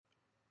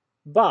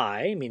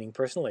By, meaning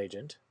personal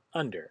agent,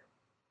 under.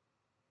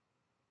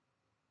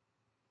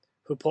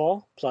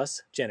 Hupal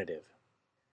plus genitive.